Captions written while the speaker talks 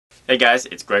Hey guys,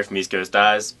 it's Greg from East Coast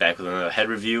Eyes, back with another head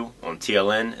review on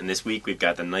TLN, and this week we've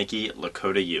got the Nike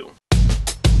Lakota U.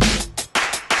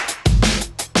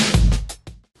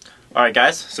 Alright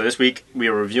guys, so this week we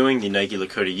are reviewing the Nike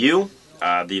Lakota U.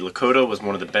 The Lakota was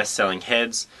one of the best-selling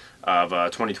heads of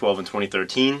 2012 and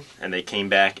 2013, and they came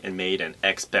back and made an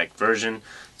X-Spec version.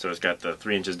 So it's got the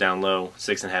 3 inches down low,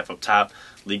 6.5 up top,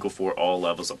 legal for all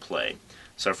levels of play.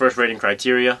 So our first rating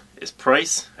criteria is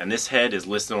price, and this head is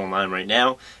listed online right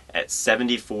now at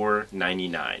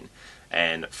 $74.99.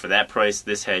 And for that price,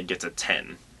 this head gets a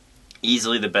 10.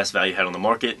 Easily the best value head on the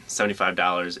market.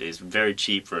 $75 is very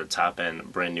cheap for a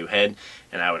top-end brand new head,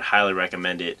 and I would highly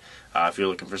recommend it if you're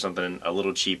looking for something a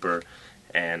little cheaper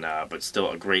and but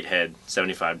still a great head.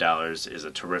 $75 is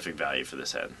a terrific value for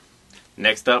this head.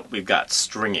 Next up, we've got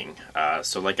stringing.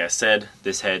 So like I said,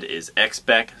 this head is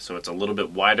X-Spec, so it's a little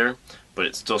bit wider, but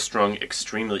it's still strung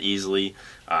extremely easily.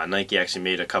 Nike actually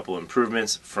made a couple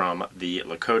improvements from the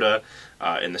Lakota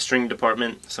in the string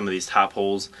department. Some of these top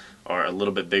holes are a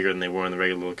little bit bigger than they were in the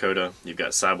regular Lakota. You've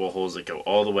got sidewall holes that go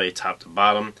all the way top to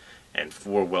bottom, and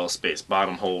 4 well-spaced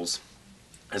bottom holes,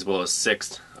 as well as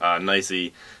 6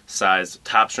 nicely sized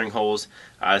top string holes.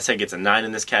 This head gets a 9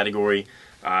 in this category.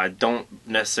 I don't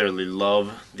necessarily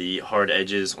love the hard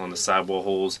edges on the sidewall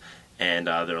holes, and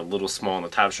they're a little small on the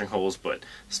top string holes, but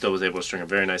still was able to string a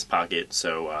very nice pocket.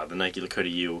 So the Nike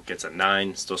Lakota U gets a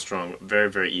 9, still strung very,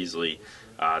 very easily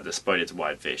despite its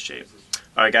wide face shape.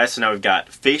 Alright guys, so now we've got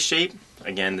face shape.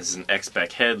 Again, this is an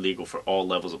X-Spec head, legal for all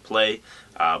levels of play,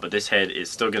 but this head is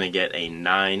still going to get a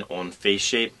 9 on face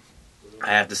shape. I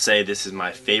have to say this is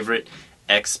my favorite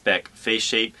X-Spec face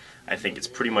shape. I think it's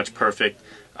pretty much perfect.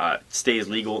 It stays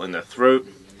legal in the throat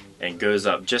and goes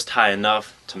up just high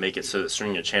enough to make it so that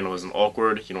stringing your channel isn't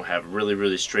awkward. You don't have really,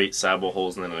 really straight sidewall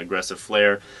holes and then an aggressive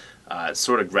flare. It's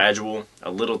sort of gradual,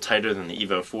 a little tighter than the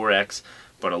Evo 4X,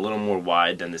 but a little more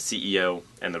wide than the CEO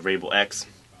and the Rabel X.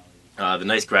 The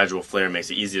nice gradual flare makes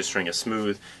it easy to string a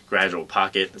smooth, gradual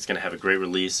pocket. It's going to have a great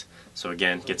release. So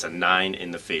again, gets a 9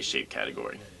 in the face shape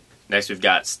category. Next we've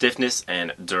got stiffness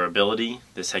and durability.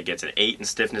 This head gets an 8 in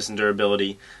stiffness and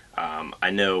durability. I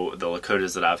know the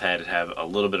Lakotas that I've had have a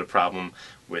little bit of problem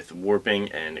with warping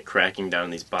and cracking down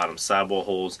in these bottom sidewall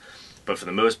holes, but for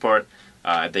the most part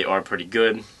they are pretty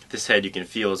good. This head you can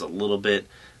feel is a little bit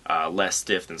less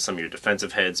stiff than some of your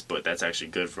defensive heads, but that's actually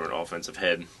good for an offensive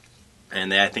head.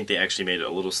 And I think they actually made it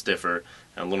a little stiffer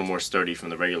and a little more sturdy from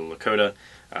the regular Lakota.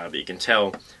 But you can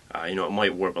tell, it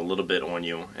might warp a little bit on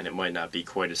you, and it might not be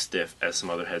quite as stiff as some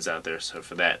other heads out there. So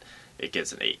for that, it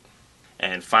gets an 8.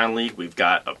 And finally, we've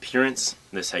got appearance.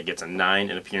 This head gets a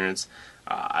 9 in appearance.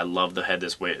 I love the head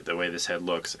the way this head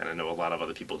looks, and I know a lot of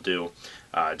other people do.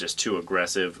 Just 2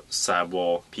 aggressive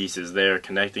sidewall pieces there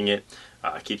connecting it.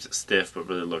 Keeps it stiff, but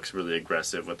really looks really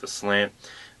aggressive with the slant.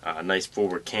 Nice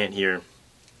forward cant here.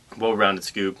 Well-rounded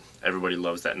scoop. Everybody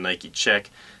loves that Nike check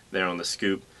there on the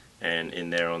scoop, and in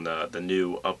there on the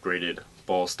new upgraded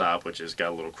ball stop, which has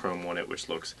got a little chrome on it, which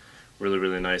looks really,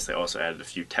 really nice. They also added a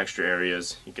few texture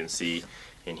areas. You can see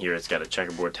in here it's got a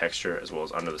checkerboard texture as well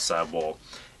as under the sidewall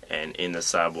and in the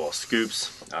sidewall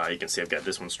scoops. You can see I've got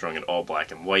this one strung in all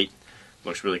black and white.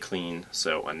 Looks really clean,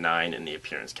 so a 9 in the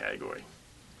appearance category.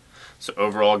 So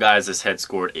overall, guys, this head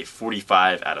scored a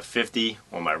 45 out of 50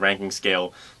 on my ranking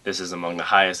scale. This is among the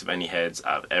highest of any heads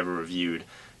I've ever reviewed.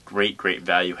 Great, great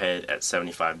value head at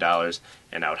 $75,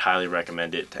 and I would highly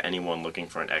recommend it to anyone looking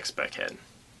for an X-Spec head.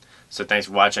 So thanks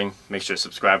for watching. Make sure to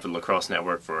subscribe to the Lacrosse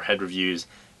Network for head reviews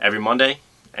every Monday,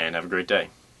 and have a great day.